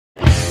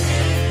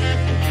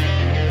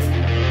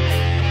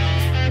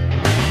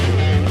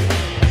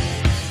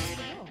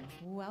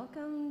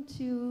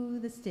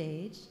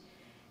stage.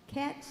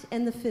 Cats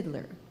and the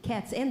Fiddler.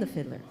 Cats and the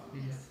Fiddler.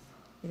 Yes.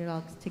 Get it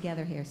all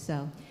together here.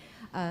 So,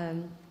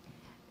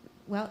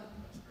 well,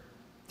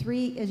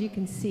 three, as you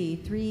can see,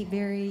 three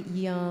very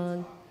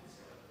young.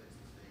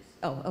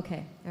 Oh,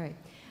 okay, all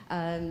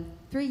right.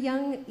 Three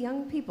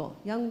young people,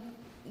 young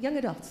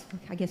adults,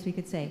 I guess we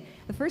could say.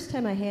 The first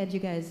time I had you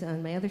guys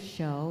on my other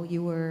show,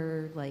 you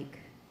were like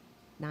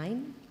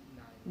 9?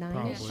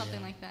 Probably, yeah,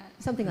 something like that.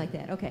 Something like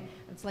that. Okay.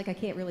 It's like I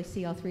can't really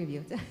see all three of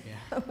you.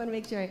 I want to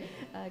make sure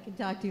I can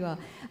talk to you all.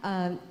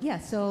 Yeah.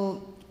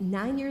 So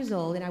 9 years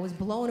old, and I was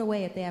blown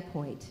away at that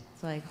point.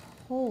 It's like,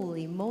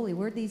 holy moly,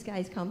 where'd these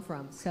guys come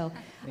from? So,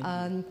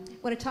 want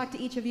to talk to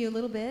each of you a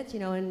little bit,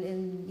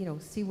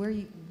 and see where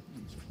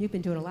you've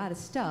been doing a lot of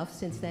stuff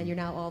since then. You're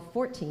now all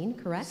 14,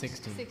 correct?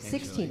 16.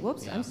 16.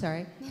 Whoops, yeah. I'm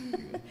sorry.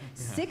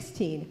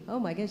 16. Oh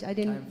my gosh, I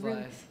didn't.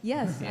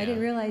 Yes, Yeah. I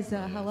didn't realize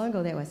how long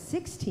ago that was.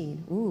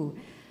 16. Ooh,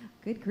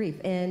 good grief.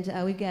 And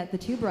we've got the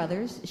two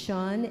brothers,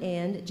 Sean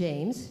and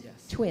James,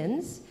 Yes.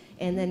 twins,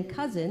 and then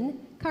cousin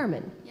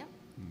Carmen. Yep.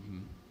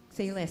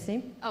 Say your last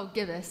name. Oh,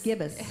 Gibbous.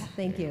 Gibbous.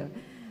 Thank you.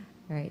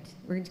 All right,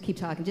 we're going to keep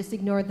talking. Just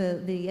ignore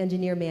the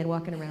engineer man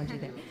walking around you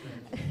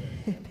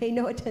there. Pay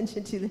no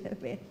attention to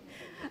that man.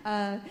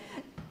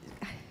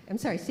 I'm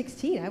sorry,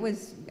 16. I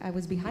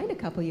was behind a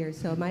couple years,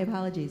 so my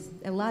apologies.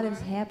 A lot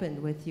has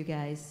happened with you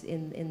guys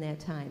in that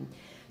time.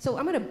 So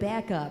I'm going to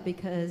back up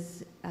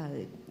because,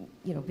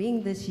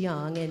 being this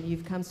young and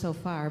you've come so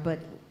far, but,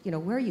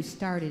 where you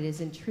started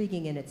is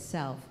intriguing in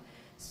itself.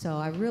 So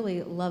I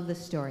really love the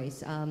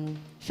stories.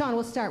 Sean,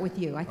 we'll start with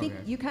you. I think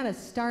you kind of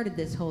started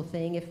this whole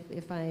thing,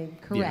 if I'm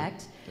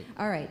correct. Yeah.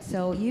 All right,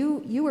 so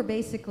you were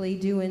basically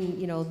doing,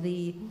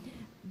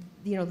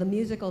 the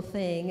musical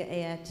thing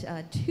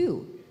at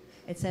 2.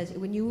 It says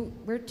when you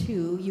were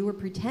 2, you were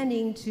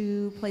pretending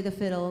to play the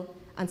fiddle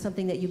on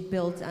something that you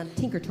built on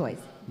Tinker Toys.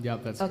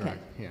 Yep, that's correct.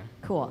 Yeah.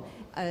 Cool.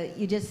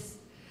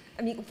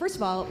 First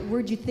of all,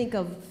 where'd you think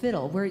of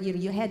fiddle? Where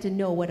you had to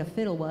know what a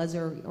fiddle was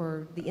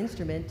or the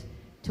instrument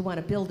to want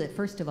to build it,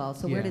 first of all.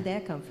 So where did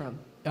that come from?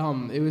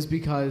 It was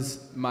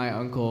because my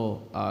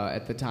uncle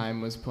at the time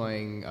was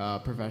playing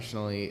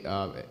professionally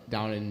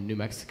down in New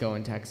Mexico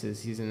and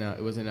Texas.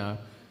 It was in a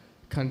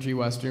country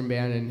western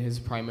band, and his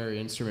primary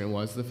instrument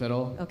was the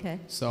fiddle. Okay.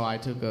 So I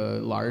took a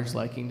large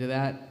liking to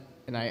that,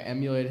 and I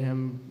emulated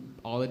him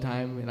all the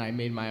time, and I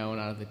made my own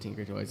out of the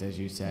Tinker Toys, as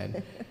you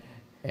said.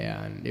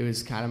 And it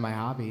was kind of my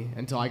hobby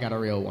until I got a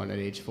real one at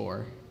age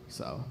 4.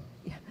 So.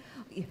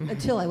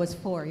 Until I was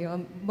 4.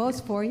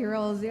 Most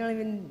 4-year-olds, they don't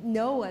even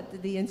know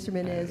what the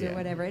instrument is or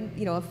whatever. And,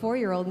 a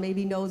 4-year-old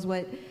maybe knows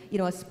what,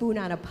 a spoon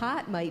on a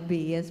pot might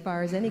be as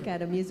far as any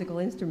kind of musical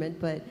instrument,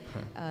 but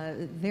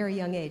very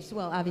young age.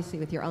 Well, obviously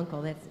with your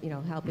uncle, that's,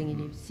 helping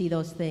you see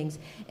those things.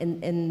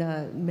 And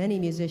many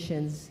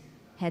musicians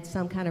had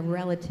some kind of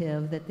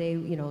relative that they,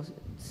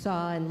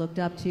 saw and looked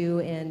up to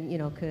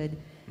and,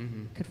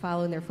 could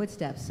follow in their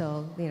footsteps.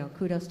 So,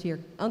 kudos to your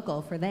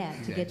uncle for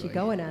that, to get you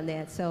going on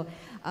that. So,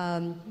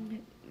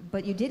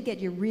 but you did get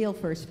your real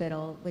first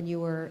fiddle when you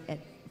were at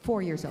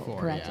 4 years old, 4,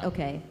 correct? yeah.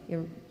 Okay.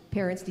 Your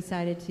parents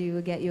decided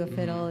to get you a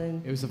fiddle,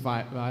 and it was a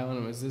violin.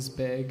 It was this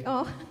big.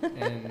 Oh.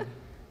 And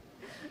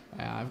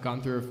I've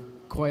gone through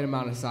quite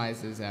amount of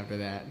sizes after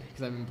that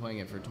because I've been playing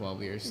it for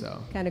 12 years.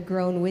 So kind of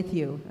grown with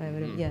you. I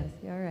would have, yes.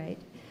 All right.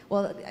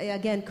 Well,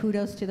 again,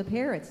 kudos to the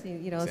parents.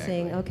 Exactly.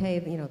 Saying, okay,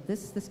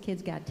 this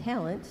kid's got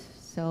talent.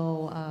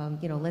 So,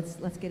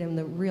 let's get him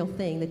the real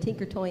thing. The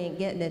Tinker Toy ain't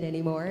getting it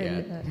anymore.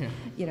 Yeah.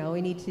 And,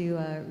 we need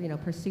to,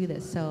 pursue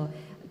this. So,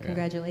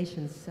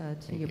 congratulations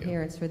to your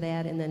parents for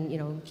that, and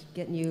then,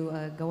 getting you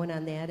going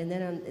on that. And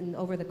then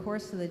over the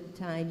course of the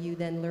time, you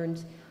then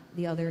learned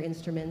the other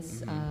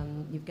instruments.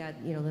 You've got,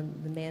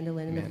 the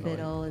mandolin and the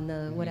fiddle, and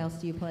the what else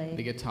do you play?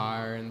 The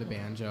guitar and the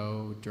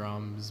banjo,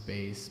 drums,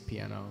 bass,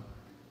 piano.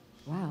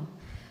 Wow.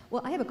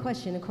 Well, I have a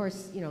question. Of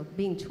course,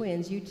 being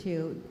twins, you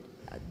two.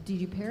 Did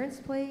your parents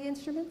play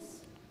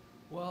instruments?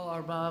 Well,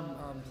 our mom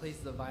plays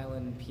the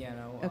violin and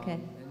piano. Okay.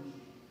 And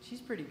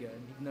she's pretty good,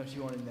 even though she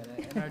won't admit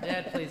it. And our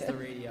dad plays the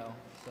radio.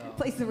 So.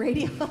 Plays the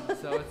radio.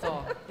 So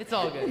it's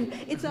all good.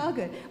 It's all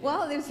good.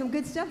 Well, there's some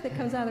good stuff that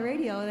comes out of the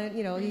radio, and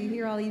you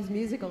hear all these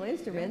musical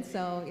instruments.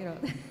 So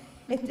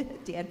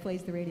Dad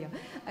plays the radio.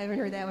 I haven't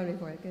heard that one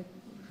before.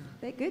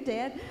 Good,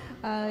 Dad.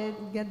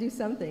 Got to do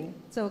something.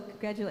 So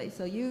congratulations.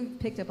 So you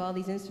picked up all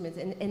these instruments,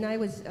 and I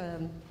was.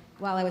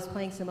 While I was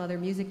playing some other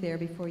music there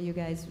before you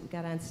guys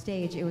got on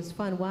stage, it was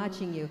fun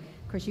watching you.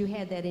 Of course, you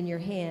had that in your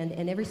hand,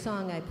 and every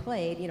song I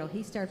played,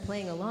 he started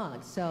playing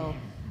along. So,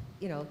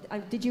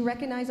 did you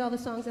recognize all the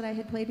songs that I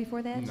had played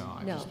before that? No,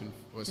 I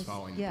was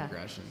following the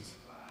progressions.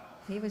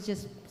 He was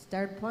just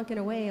started plunking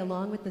away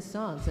along with the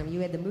songs. I mean, you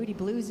had the Moody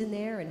Blues in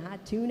there, and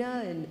Hot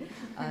Tuna,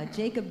 and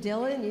Jacob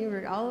Dylan. You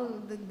were all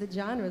the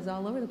genres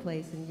all over the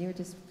place, and you were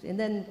just. And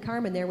then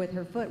Carmen there with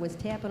her foot was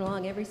tapping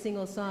along every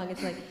single song.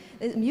 It's like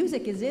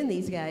music is in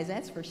these guys,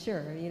 that's for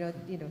sure.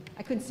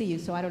 I couldn't see you,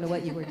 so I don't know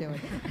what you were doing.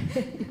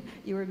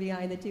 You were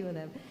behind the two of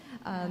them.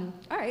 All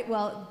right,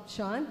 well,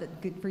 Sean,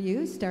 good for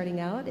you starting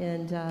out.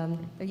 And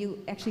are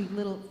you actually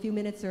a few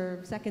minutes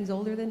or seconds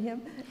older than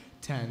him?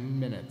 10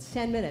 minutes.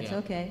 10 minutes, Yeah.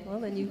 okay. Well,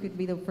 then you could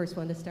be the first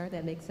one to start.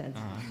 That makes sense.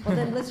 Well,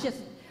 then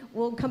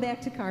we'll come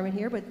back to Carmen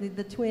here, but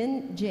the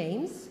twin,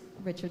 James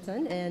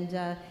Richardson.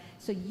 And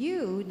so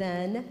you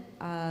then,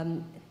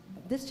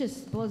 this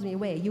just blows me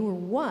away. You were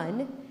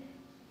 1,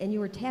 and you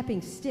were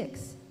tapping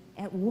sticks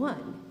at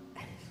 1.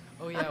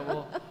 Oh yeah,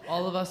 well,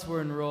 all of us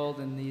were enrolled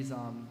in these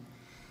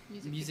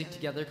music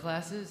together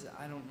classes.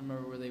 I don't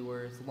remember where they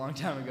were. It's a long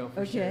time ago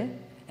for sure.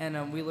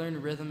 And we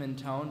learned rhythm and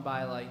tone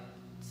by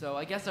so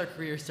I guess our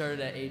career started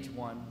at age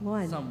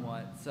 1.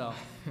 Somewhat. So,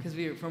 because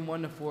we were from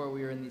 1 to 4,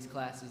 we were in these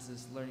classes,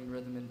 just learning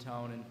rhythm and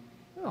tone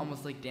and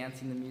almost like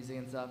dancing the music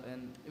and stuff.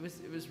 And it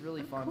was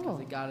really fun because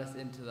it got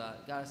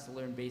us to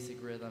learn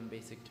basic rhythm,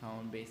 basic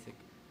tone,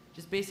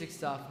 basic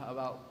stuff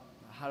about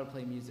how to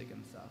play music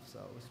and stuff, so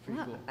it was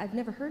pretty cool. I've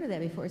never heard of that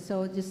before.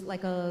 So just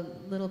like a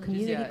little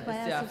community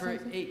class? Yeah, or for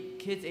something?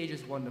 kids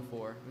ages 1 to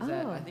 4.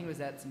 I think it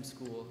was at some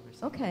school or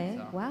something. Okay,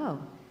 so. wow.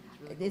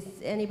 Really Is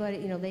anybody,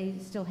 they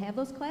still have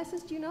those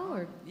classes, do you know?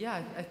 Or?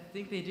 Yeah, I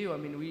think they do. I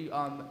mean, we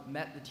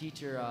met the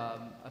teacher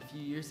a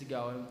few years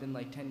ago, and it's been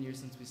like 10 years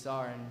since we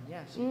saw her, and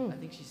yeah, I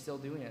think she's still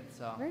doing it,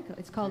 so. Very cool.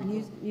 It's called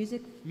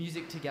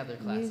Music Together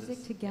classes.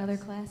 Music Together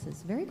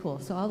classes. Very cool.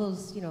 So all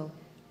those,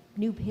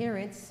 new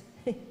parents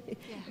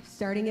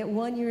starting at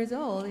 1 year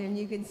old, and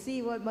you can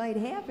see what might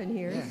happen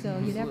here, so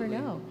you never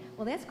know.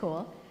 Well, that's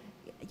cool.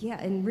 Yeah,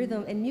 and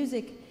rhythm and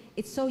music,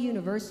 it's so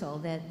universal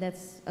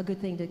that's a good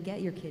thing to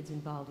get your kids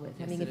involved with.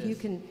 Yes, I mean, if you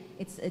can,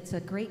 it's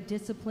a great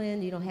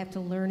discipline. You don't have to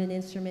learn an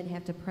instrument,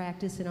 have to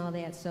practice and all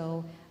that.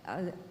 So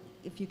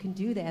if you can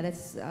do that,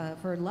 it's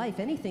for life,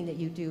 anything that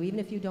you do, even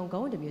if you don't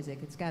go into music,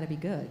 it's got to be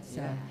good.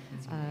 So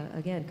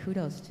again,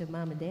 kudos to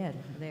mom and dad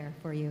there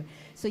for you.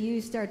 So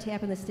you start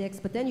tapping the sticks,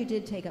 but then you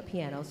did take up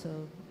piano.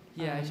 So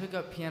yeah, I took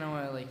up piano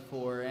at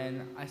 4,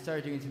 and I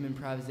started doing some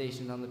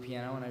improvisations on the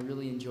piano, and I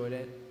really enjoyed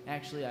it.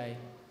 Actually,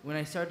 when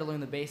I started to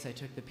learn the bass, I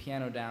took the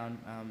piano down.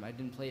 I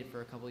didn't play it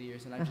for a couple of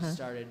years, and I just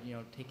started,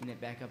 taking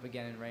it back up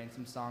again and writing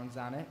some songs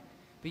on it.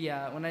 But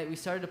yeah, when we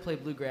started to play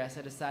bluegrass,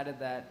 I decided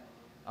that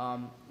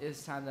it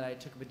was time that I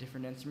took up a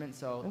different instrument.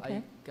 So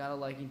I got a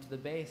liking to the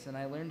bass, and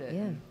I learned it.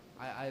 Yeah. And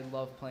I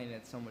love playing it.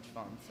 It's so much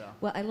fun. So.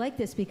 Well, I like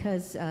this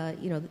because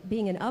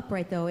being an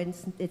upright though,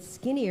 it's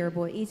skinnier,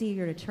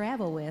 easier to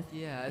travel with.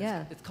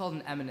 Yeah, it's called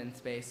an eminence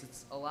bass.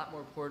 It's a lot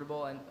more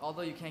portable, and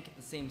although you can't get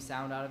the same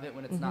sound out of it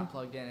when it's not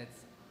plugged in,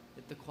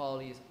 the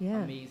quality is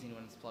amazing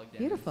when it's plugged in.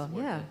 Beautiful,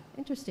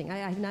 interesting. I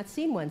have not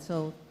seen one,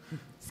 so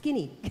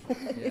skinny.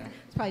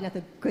 It's probably not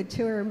the good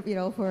term,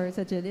 for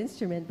such an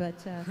instrument,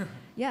 but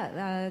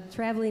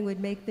traveling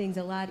would make things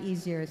a lot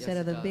easier instead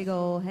of the big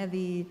old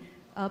heavy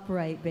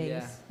upright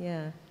bass.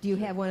 Yeah. Do you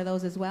have one of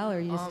those as well, or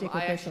you just stick with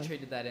this one? I actually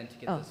traded that in to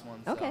get this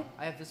one. So okay.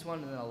 I have this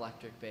one and an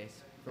electric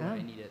bass for when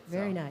I need it.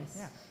 Very nice.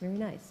 Yeah. Very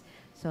nice.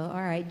 So,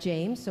 all right,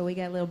 James. So we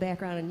got a little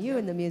background on you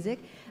and the music,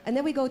 and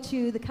then we go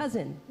to the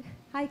cousin.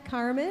 Hi,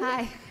 Carmen.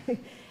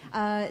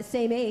 Hi.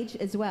 Same age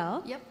as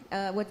well.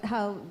 Yep.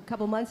 How?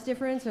 Couple months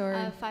difference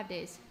or? 5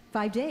 days.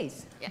 5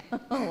 days. Yeah.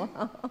 Oh,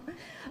 wow.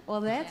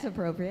 Well, that's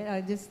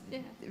appropriate. Just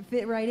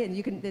fit right in.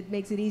 It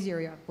makes it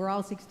easier. We're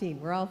all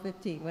 16. We're all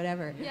 15.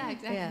 Whatever. Yeah,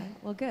 exactly. Yeah.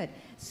 Well, good.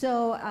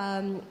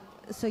 So,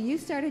 so you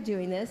started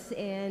doing this,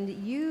 and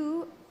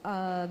you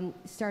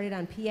started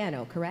on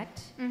piano,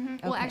 correct? Mm-hmm.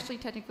 Okay. Well, actually,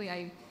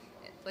 technically,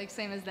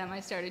 same as them, I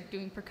started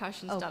doing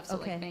percussion stuff, so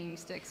like banging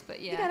sticks.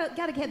 But yeah, you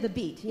gotta get the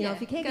beat.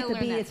 If you can't get the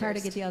beat, it's hard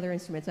to get the other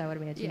instruments, I would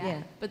imagine.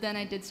 Yeah. But then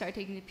I did start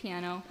taking the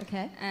piano.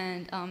 Okay.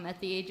 And at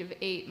the age of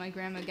 8, my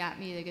grandma got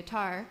me the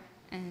guitar,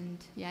 and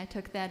I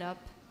took that up.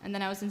 And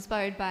then I was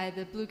inspired by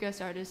the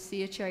bluegrass artist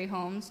Sia Cherry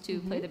Holmes to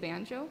play the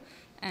banjo,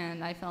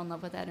 and I fell in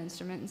love with that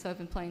instrument, and so I've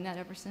been playing that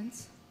ever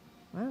since.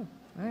 Wow.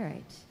 All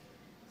right.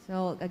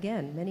 So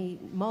again, many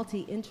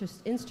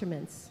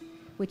multi-instruments.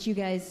 Which you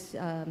guys,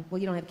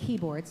 you don't have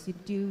keyboards.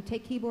 Do you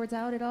take keyboards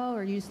out at all,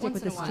 or you just stick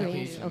with the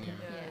strings? Okay.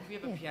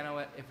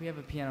 Yeah, if we have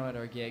a piano at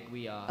our gig,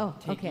 we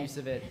take use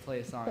of it, play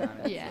a song on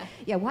it.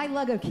 Yeah. Why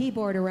lug a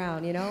keyboard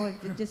around?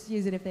 Just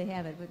use it if they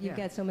have it. But you've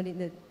got so many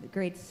the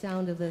great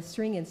sound of the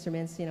string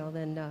instruments.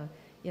 Then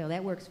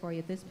that works for you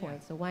at this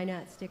point. So why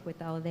not stick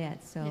with all of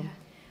that? So. Yeah.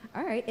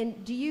 All right,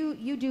 and do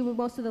you do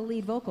most of the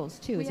lead vocals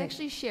too? We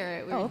actually share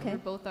it. We're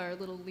both our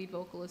little lead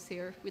vocalists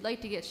here. We'd like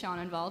to get Sean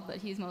involved, but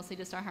he's mostly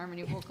just our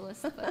harmony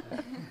vocalist. But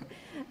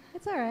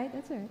That's all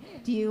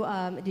right. Do you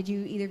did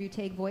you either of you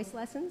take voice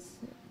lessons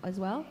as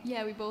well?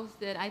 Yeah, we both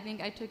did. I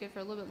think I took it for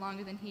a little bit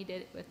longer than he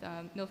did with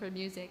Milford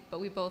Music, but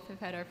we both have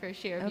had our fair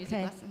share of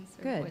music lessons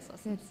or voice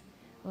lessons. Good.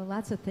 Well,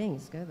 lots of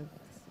things. Good.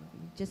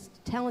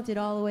 Just talented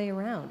all the way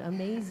around.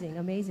 Amazing.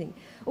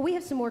 Well, we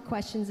have some more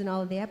questions and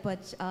all of that,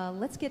 but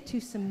let's get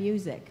to some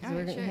music.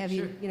 We're going to have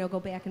you go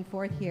back and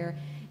forth here.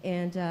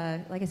 And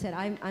like I said,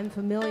 I'm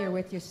familiar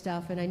with your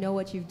stuff, and I know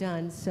what you've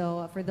done.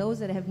 So for those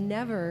that have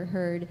never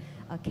heard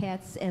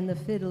Cats and the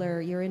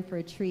Fiddler, you're in for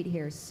a treat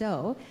here.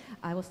 So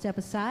I will step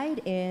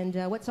aside, and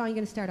what song are you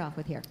going to start off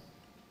with here?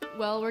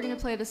 Well, we're going to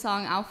play the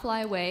song I'll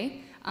Fly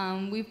Away.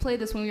 We played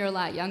this when we were a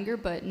lot younger,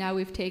 but now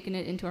we've taken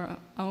it into our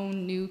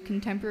own new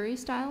contemporary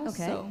styles.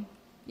 Okay. So,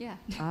 yeah.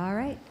 All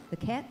right, the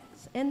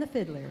Cats and the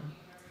Fiddler.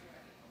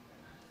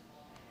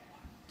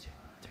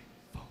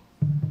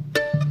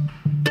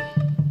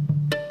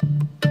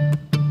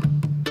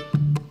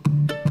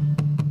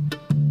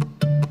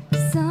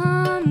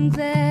 Some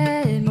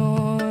glad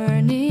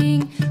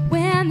morning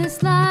when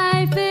this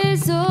life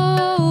is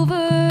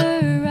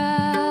over,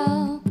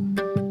 I'll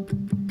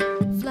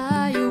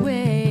fly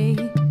away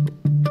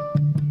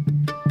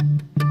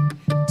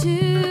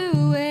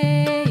to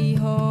a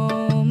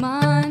home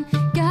on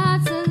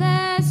God's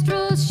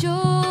celestial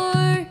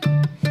shore.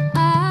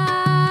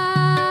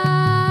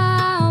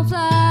 I'll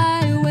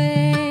fly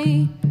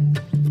away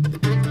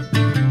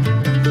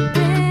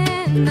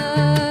when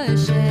the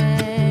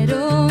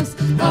shadows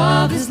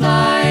of this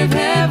life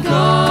have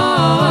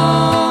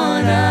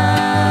gone.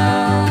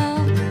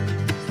 I'll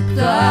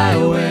fly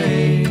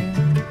away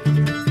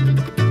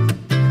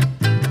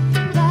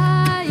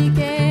like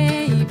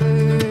a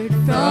bird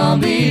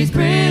from these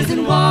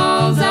prison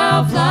walls.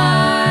 I'll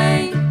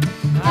fly.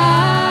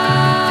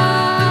 I'll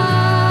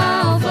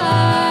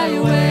fly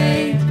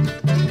away.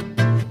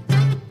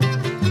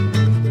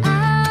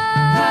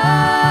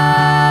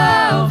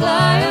 I'll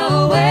fly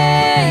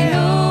away,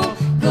 oh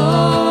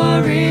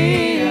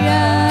glory.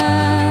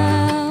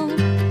 I'll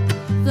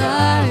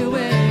fly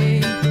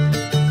away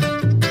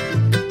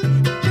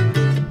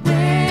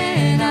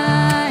when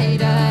I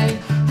die.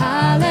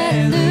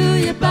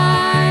 Hallelujah, by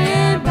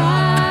and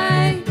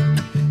by.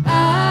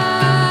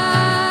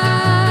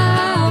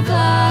 I'll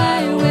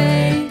fly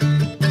away.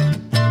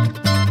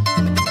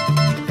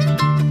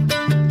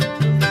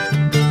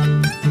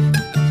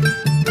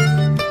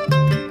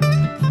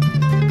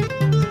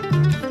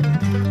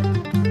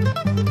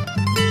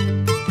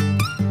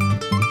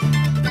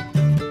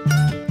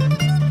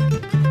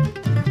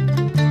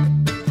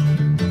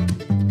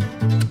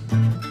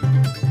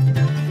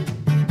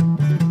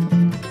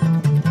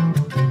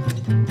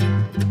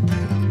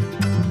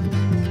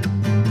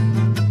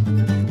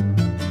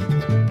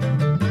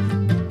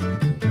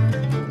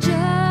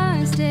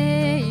 Just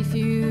a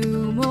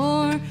few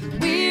more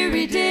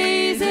weary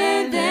days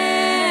and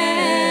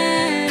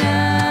then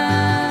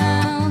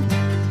I'll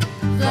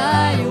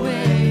fly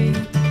away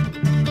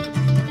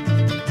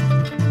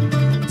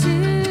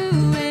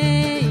to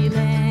a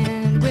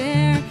land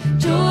where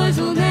joys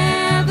will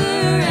never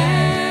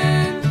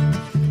end.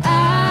 I'll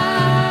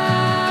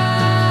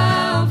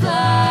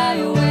fly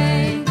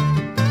away.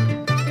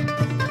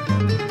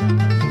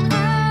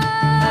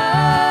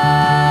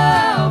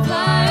 I'll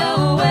fly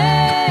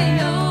away,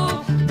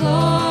 oh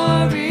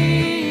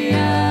glory.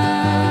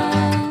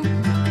 I'll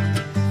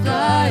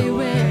fly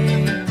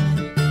away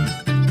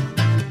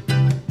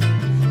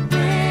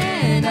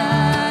when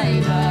I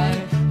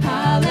die.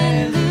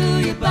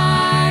 Hallelujah,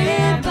 by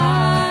and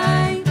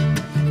by.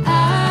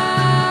 I'll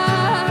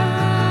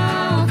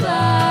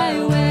fly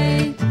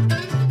away.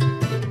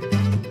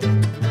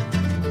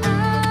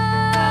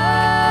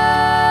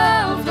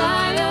 I'll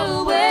fly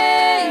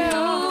away,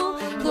 oh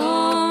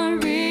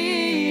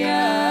glory.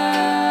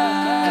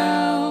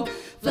 I'll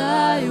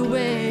fly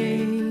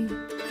away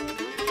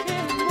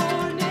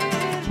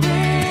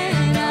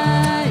when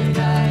I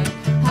die.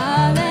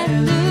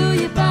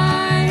 Hallelujah,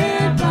 by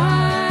and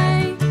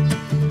by.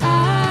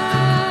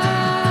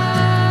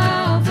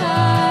 I'll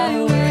fly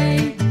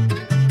away.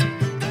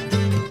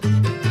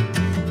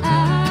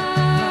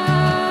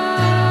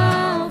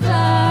 I'll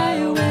fly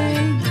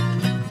away.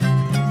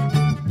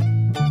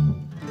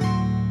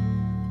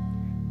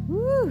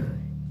 Woo!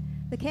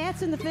 The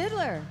Cats and the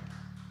Fiddler.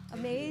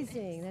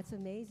 Amazing. That's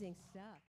amazing stuff.